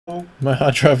My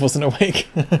hard drive wasn't awake.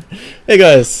 Hey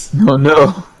guys. Oh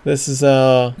no. This is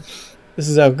our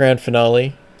grand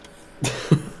finale.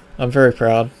 I'm very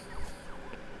proud.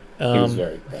 He was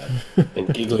very proud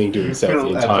and giggling to himself the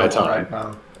entire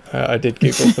time. I did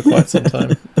giggle for quite some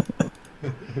time.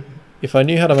 If I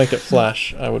knew how to make it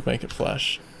flash, I would make it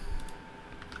flash.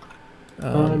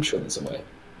 I'm sure there's a way.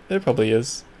 There probably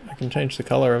is. I can change the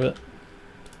color of it.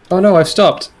 Oh no, I've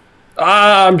stopped.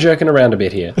 Ah, I'm jerking around a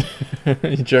bit here.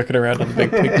 You're jerking around on the big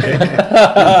pig cake.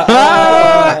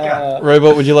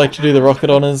 Robot, would you like to do the rocket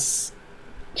honors?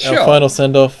 Sure. Our final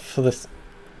send-off for this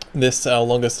our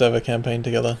longest ever campaign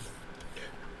together.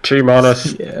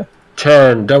 T-minus Yeah.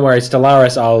 10. Don't worry,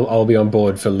 Stellaris, I'll be on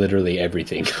board for literally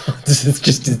everything. It's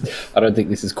just, I don't think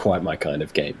this is quite my kind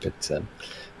of game, but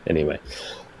anyway.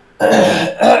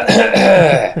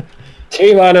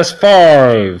 T-minus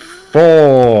 5,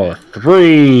 4,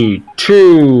 3,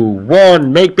 2,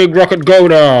 1. Make big rocket go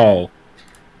now.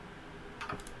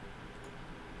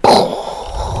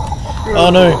 Oh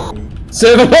no!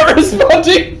 Server not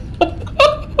responding.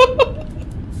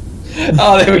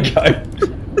 Oh, there we go.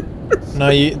 No,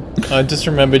 I just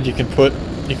remembered you can put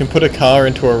a car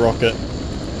into a rocket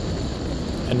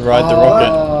and ride the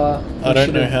rocket. I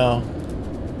don't know how.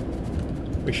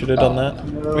 We should have done that.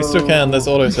 No. We still can. There's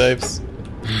autosaves.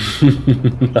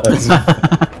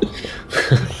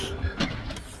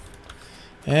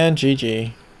 And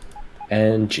GG.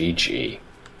 And GG.